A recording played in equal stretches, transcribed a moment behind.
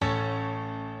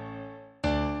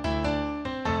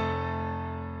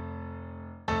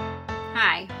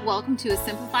Hi, welcome to a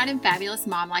Simplified and Fabulous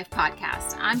Mom Life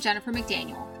podcast. I'm Jennifer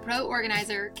McDaniel, pro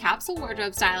organizer, capsule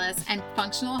wardrobe stylist, and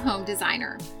functional home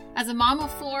designer. As a mom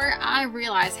of four, I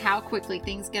realize how quickly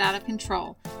things get out of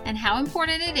control and how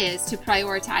important it is to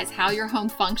prioritize how your home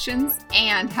functions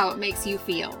and how it makes you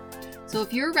feel. So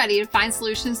if you're ready to find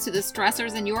solutions to the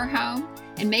stressors in your home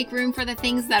and make room for the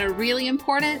things that are really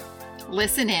important,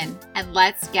 listen in and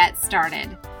let's get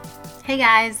started. Hey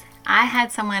guys, I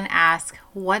had someone ask,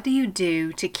 what do you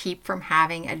do to keep from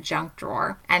having a junk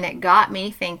drawer? And it got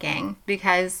me thinking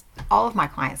because all of my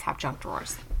clients have junk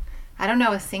drawers. I don't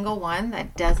know a single one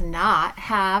that does not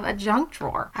have a junk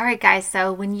drawer. All right, guys,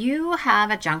 so when you have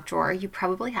a junk drawer, you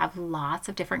probably have lots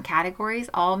of different categories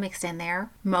all mixed in there.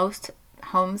 Most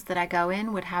homes that I go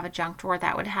in would have a junk drawer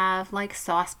that would have like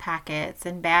sauce packets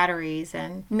and batteries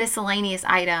and miscellaneous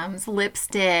items,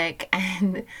 lipstick,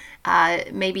 and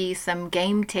maybe some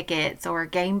game tickets or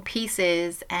game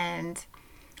pieces, and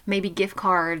maybe gift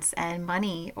cards and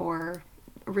money or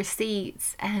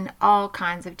receipts and all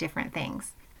kinds of different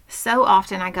things. So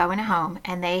often I go in a home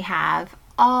and they have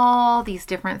all these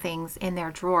different things in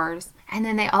their drawers, and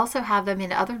then they also have them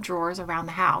in other drawers around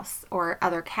the house or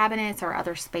other cabinets or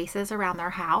other spaces around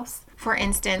their house. For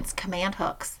instance, command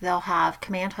hooks. They'll have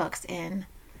command hooks in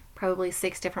probably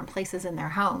 6 different places in their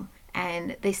home,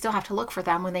 and they still have to look for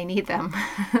them when they need them.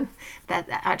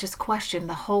 That I just question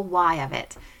the whole why of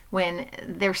it when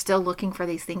they're still looking for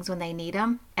these things when they need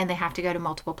them and they have to go to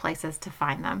multiple places to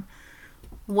find them.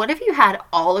 What if you had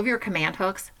all of your command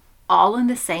hooks all in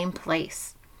the same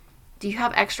place? Do you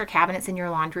have extra cabinets in your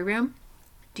laundry room?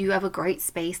 Do you have a great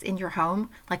space in your home,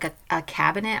 like a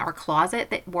cabinet or closet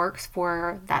that works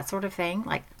for that sort of thing?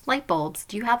 Like light bulbs.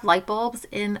 Do you have light bulbs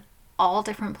in all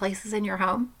different places in your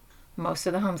home? Most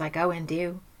of the homes I go in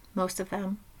do. Most of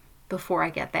them before I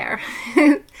get there.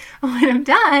 When I'm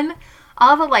done,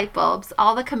 all the light bulbs,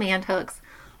 all the command hooks,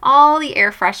 all the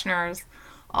air fresheners,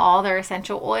 all their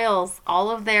essential oils, all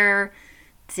of their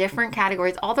different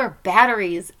categories, all their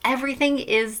batteries, everything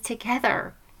is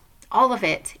together. All of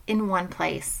it in one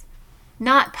place.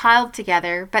 Not piled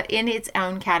together, but in its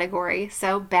own category.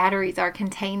 So batteries are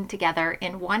contained together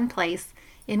in one place,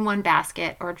 in one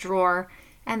basket or drawer,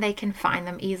 and they can find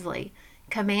them easily.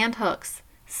 Command hooks,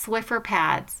 Swiffer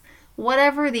pads,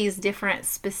 whatever these different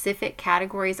specific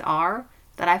categories are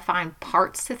that I find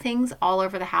parts to things all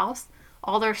over the house,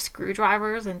 all their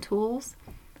screwdrivers and tools,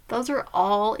 those are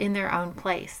all in their own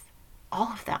place.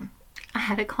 All of them. I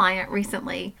had a client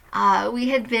recently. We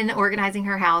had been organizing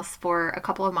her house for a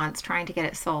couple of months trying to get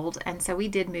it sold. And so we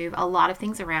did move a lot of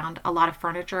things around. A lot of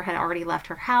furniture had already left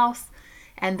her house.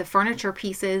 And the furniture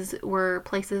pieces were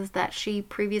places that she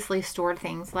previously stored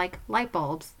things like light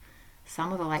bulbs.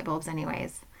 Some of the light bulbs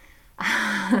anyways.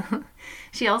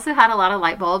 She also had a lot of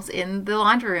light bulbs in the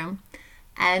laundry room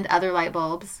and other light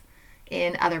bulbs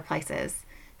in other places.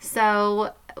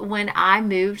 So when I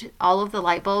moved all of the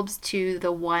light bulbs to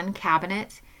the one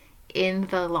cabinet in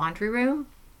the laundry room,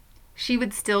 she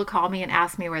would still call me and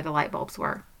ask me where the light bulbs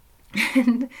were.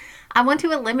 And I want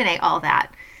to eliminate all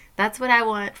that. That's what I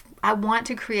want. I want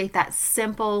to create that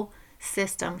simple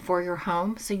system for your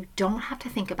home so you don't have to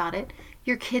think about it.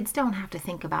 Your kids don't have to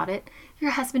think about it.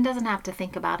 Your husband doesn't have to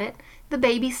think about it. The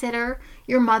babysitter,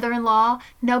 your mother-in-law,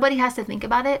 nobody has to think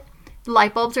about it. The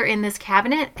light bulbs are in this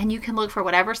cabinet, and you can look for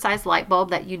whatever size light bulb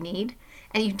that you need.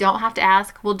 And you don't have to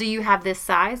ask, well, do you have this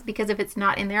size? Because if it's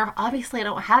not in there, obviously I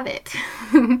don't have it.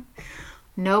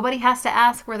 Nobody has to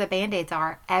ask where the Band-Aids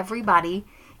are. Everybody,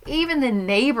 even the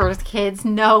neighbors' kids,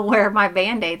 know where my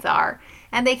Band-Aids are.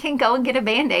 And they can go and get a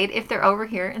Band-Aid if they're over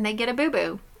here and they get a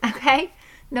boo-boo. Okay?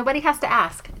 Nobody has to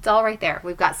ask. It's all right there.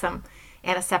 We've got some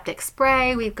antiseptic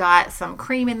spray. We've got some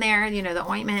cream in there, the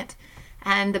ointment.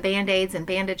 And the Band-Aids and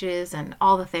bandages and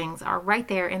all the things are right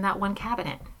there in that one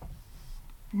cabinet.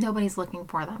 Nobody's looking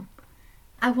for them.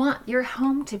 I want your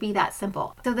home to be that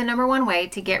simple. So the number one way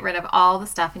to get rid of all the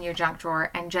stuff in your junk drawer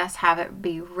and just have it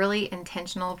be really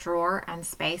intentional drawer and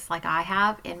space like I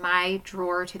have in my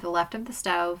drawer to the left of the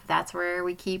stove, that's where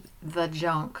we keep the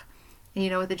junk. And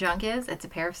you know what the junk is? It's a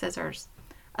pair of scissors,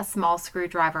 a small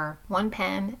screwdriver, 1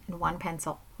 pen, and 1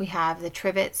 pencil. We have the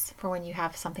trivets for when you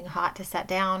have something hot to set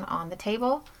down on the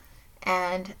table,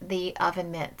 and the oven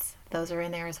mitts. Those are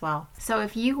in there as well. So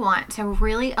if you want to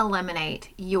really eliminate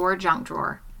your junk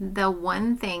drawer, the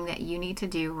one thing that you need to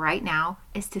do right now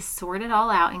is to sort it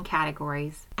all out in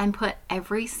categories and put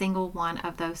every single one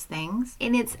of those things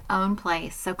in its own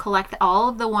place. So collect all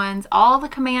of the ones, all the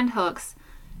command hooks,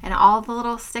 and all the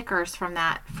little stickers from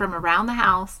around the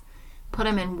house, put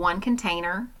them in one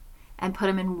container and put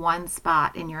them in one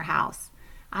spot in your house.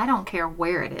 I don't care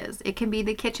where it is. It can be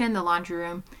the kitchen, the laundry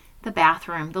room, the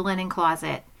bathroom, the linen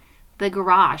closet, the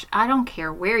garage. I don't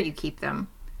care where you keep them.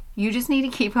 You just need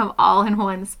to keep them all in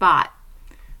one spot.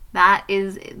 That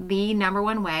is the number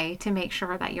one way to make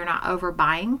sure that you're not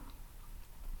overbuying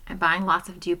and buying lots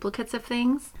of duplicates of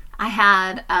things. I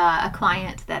had a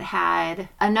client that had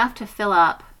enough to fill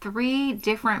up 3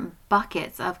 different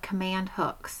buckets of command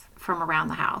hooks from around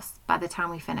the house by the time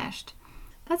we finished.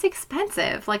 That's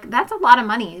expensive. Like, that's a lot of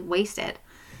money wasted.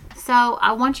 So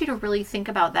I want you to really think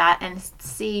about that and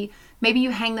see, maybe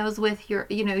you hang those with your,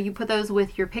 you put those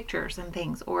with your pictures and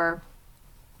things, or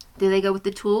do they go with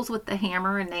the tools with the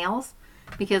hammer and nails?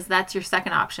 Because that's your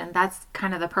second option. That's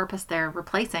kind of the purpose they're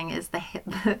replacing, is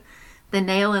the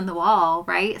nail in the wall,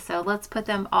 right? So let's put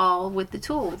them all with the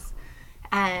tools.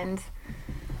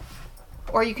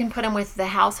 Or you can put them with the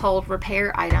household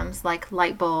repair items like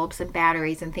light bulbs and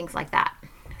batteries and things like that.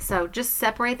 So just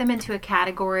separate them into a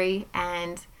category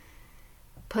and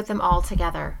put them all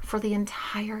together for the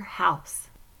entire house.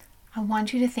 I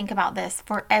want you to think about this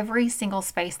for every single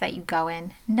space that you go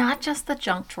in, not just the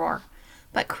junk drawer,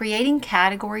 but creating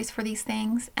categories for these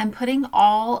things and putting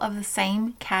all of the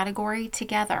same category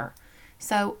together.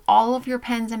 So all of your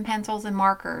pens and pencils and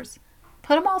markers,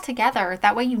 put them all together.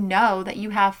 That way you know that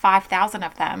you have 5,000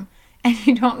 of them and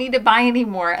you don't need to buy any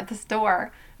more at the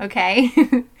store,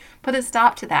 okay? Put a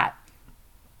stop to that.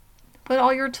 Put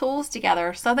all your tools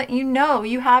together so that you know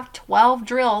you have 12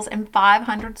 drills and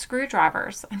 500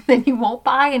 screwdrivers, and then you won't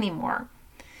buy anymore.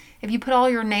 If you put all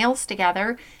your nails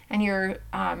together and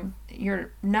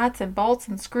your nuts and bolts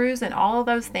and screws and all of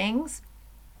those things,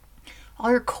 all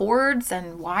your cords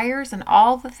and wires and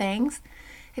all the things,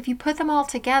 if you put them all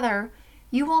together,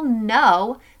 you will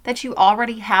know that you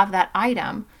already have that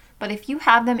item. But if you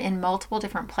have them in multiple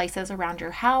different places around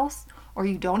your house, or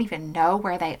you don't even know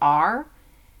where they are,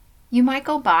 you might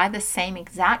go buy the same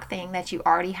exact thing that you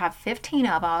already have 15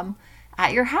 of them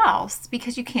at your house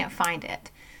because you can't find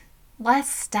it. Let's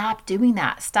stop doing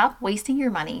that. Stop wasting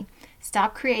your money.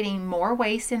 Stop creating more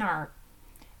waste and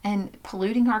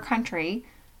polluting our country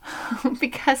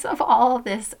because of all of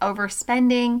this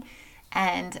overspending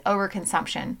and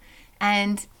overconsumption.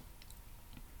 And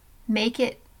make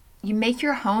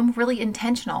your home really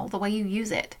intentional the way you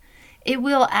use it. It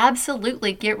will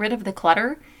absolutely get rid of the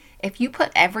clutter if you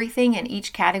put everything in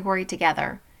each category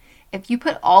together. If you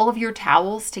put all of your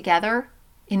towels together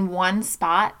in one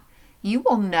spot, you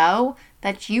will know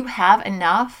that you have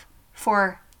enough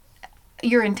for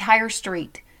your entire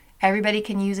street. Everybody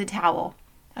can use a towel,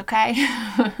 okay?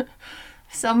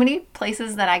 So many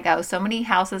places that I go, so many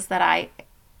houses that I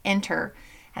enter,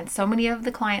 and so many of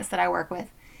the clients that I work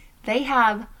with, they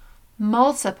have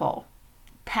multiple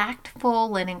packed full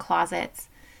linen closets,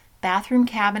 bathroom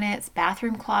cabinets,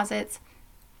 bathroom closets,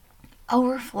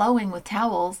 overflowing with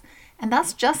towels. And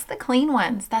that's just the clean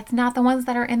ones. That's not the ones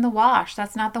that are in the wash.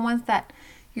 That's not the ones that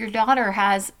your daughter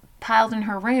has piled in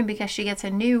her room because she gets a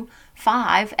new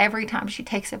 5 every time she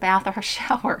takes a bath or a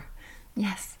shower.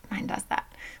 Yes, mine does that.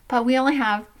 But we only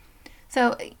have,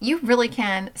 so you really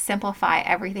can simplify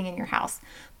everything in your house.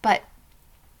 But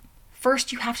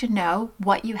first you have to know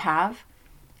what you have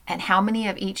and how many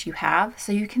of each you have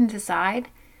so you can decide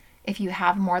if you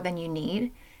have more than you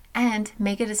need and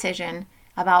make a decision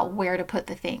about where to put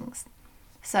the things.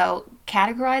 So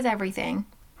categorize everything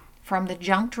from the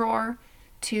junk drawer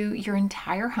to your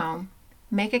entire home.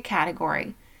 Make a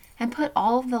category and put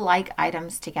all of the like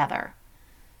items together.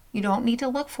 You don't need to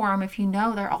look for them if you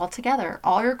know they're all together.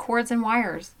 All your cords and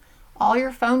wires, all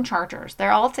your phone chargers,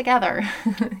 they're all together.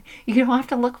 You don't have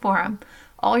to look for them.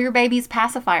 All your baby's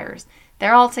pacifiers,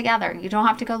 they're all together. You don't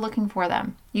have to go looking for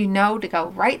them. You know to go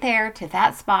right there to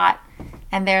that spot,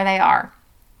 and there they are.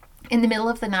 In the middle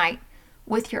of the night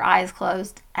with your eyes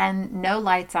closed and no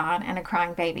lights on and a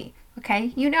crying baby.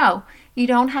 Okay? You know. You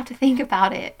don't have to think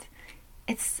about it.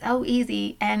 It's so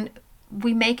easy, and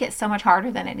we make it so much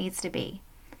harder than it needs to be.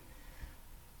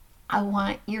 I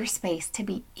want your space to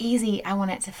be easy. I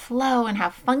want it to flow and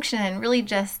have function and really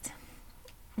just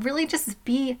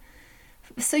be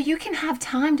so you can have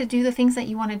time to do the things that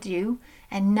you want to do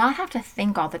and not have to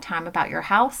think all the time about your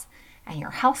house and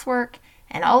your housework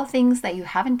and all the things that you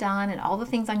haven't done and all the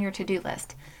things on your to-do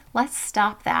list. Let's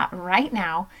stop that right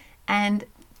now and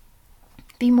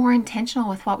be more intentional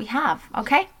with what we have,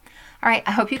 okay? All right,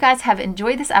 I hope you guys have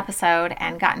enjoyed this episode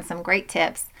and gotten some great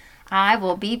tips. I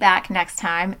will be back next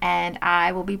time and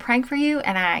I will be praying for you,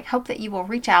 and I hope that you will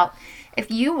reach out if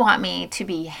you want me to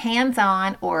be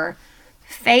hands-on or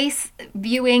face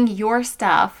viewing your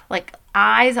stuff, like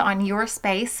eyes on your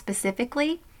space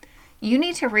specifically. You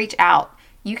need to reach out.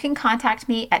 You can contact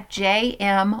me at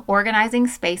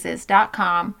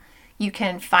jmorganizingspaces.com. You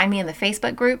can find me in the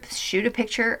Facebook group. Shoot a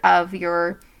picture of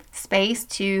your space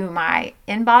to my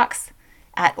inbox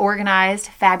at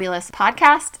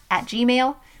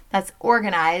organizedfabulouspodcast@gmail.com. That's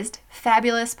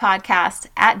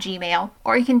organizedfabulouspodcast@gmail.com.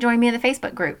 Or you can join me in the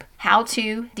Facebook group, How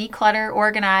to Declutter,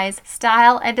 Organize,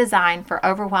 Style, and Design for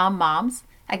Overwhelmed Moms.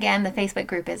 Again, the Facebook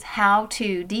group is How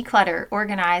to Declutter,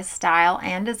 Organize, Style,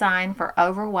 and Design for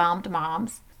Overwhelmed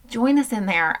Moms. Join us in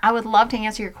there. I would love to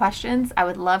answer your questions. I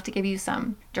would love to give you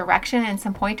some direction and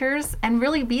some pointers and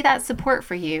really be that support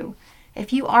for you.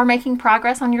 If you are making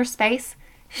progress on your space,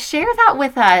 share that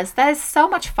with us. That is so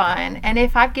much fun. And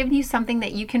if I've given you something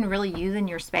that you can really use in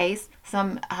your space,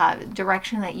 some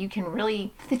direction that you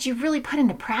really put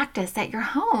into practice at your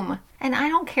home. And I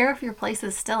don't care if your place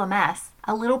is still a mess.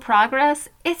 A little progress,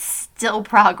 it's still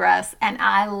progress. And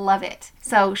I love it.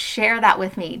 So share that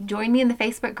with me. Join me in the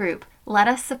Facebook group. Let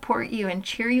us support you and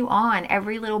cheer you on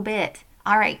every little bit.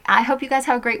 All right, I hope you guys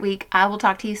have a great week. I will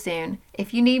talk to you soon.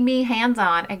 If you need me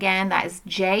hands-on, again, that is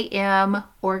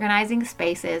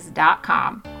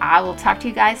jmorganizingspaces.com. I will talk to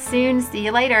you guys soon. See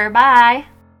you later. Bye.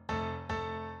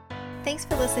 Thanks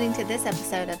for listening to this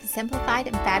episode of the Simplified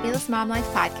and Fabulous Mom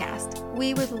Life podcast.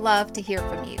 We would love to hear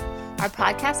from you. Our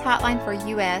podcast hotline for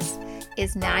US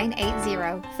is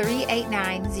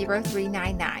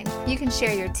 980-389-0399. You can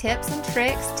share your tips and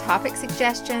tricks, topic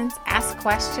suggestions, ask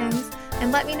questions,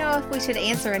 and let me know if we should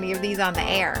answer any of these on the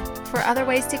air. For other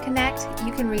ways to connect,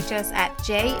 you can reach us at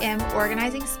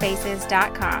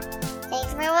jmorganizingspaces.com.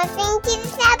 Thanks for listening to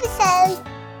this episode.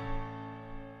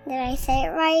 Did I say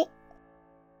it right?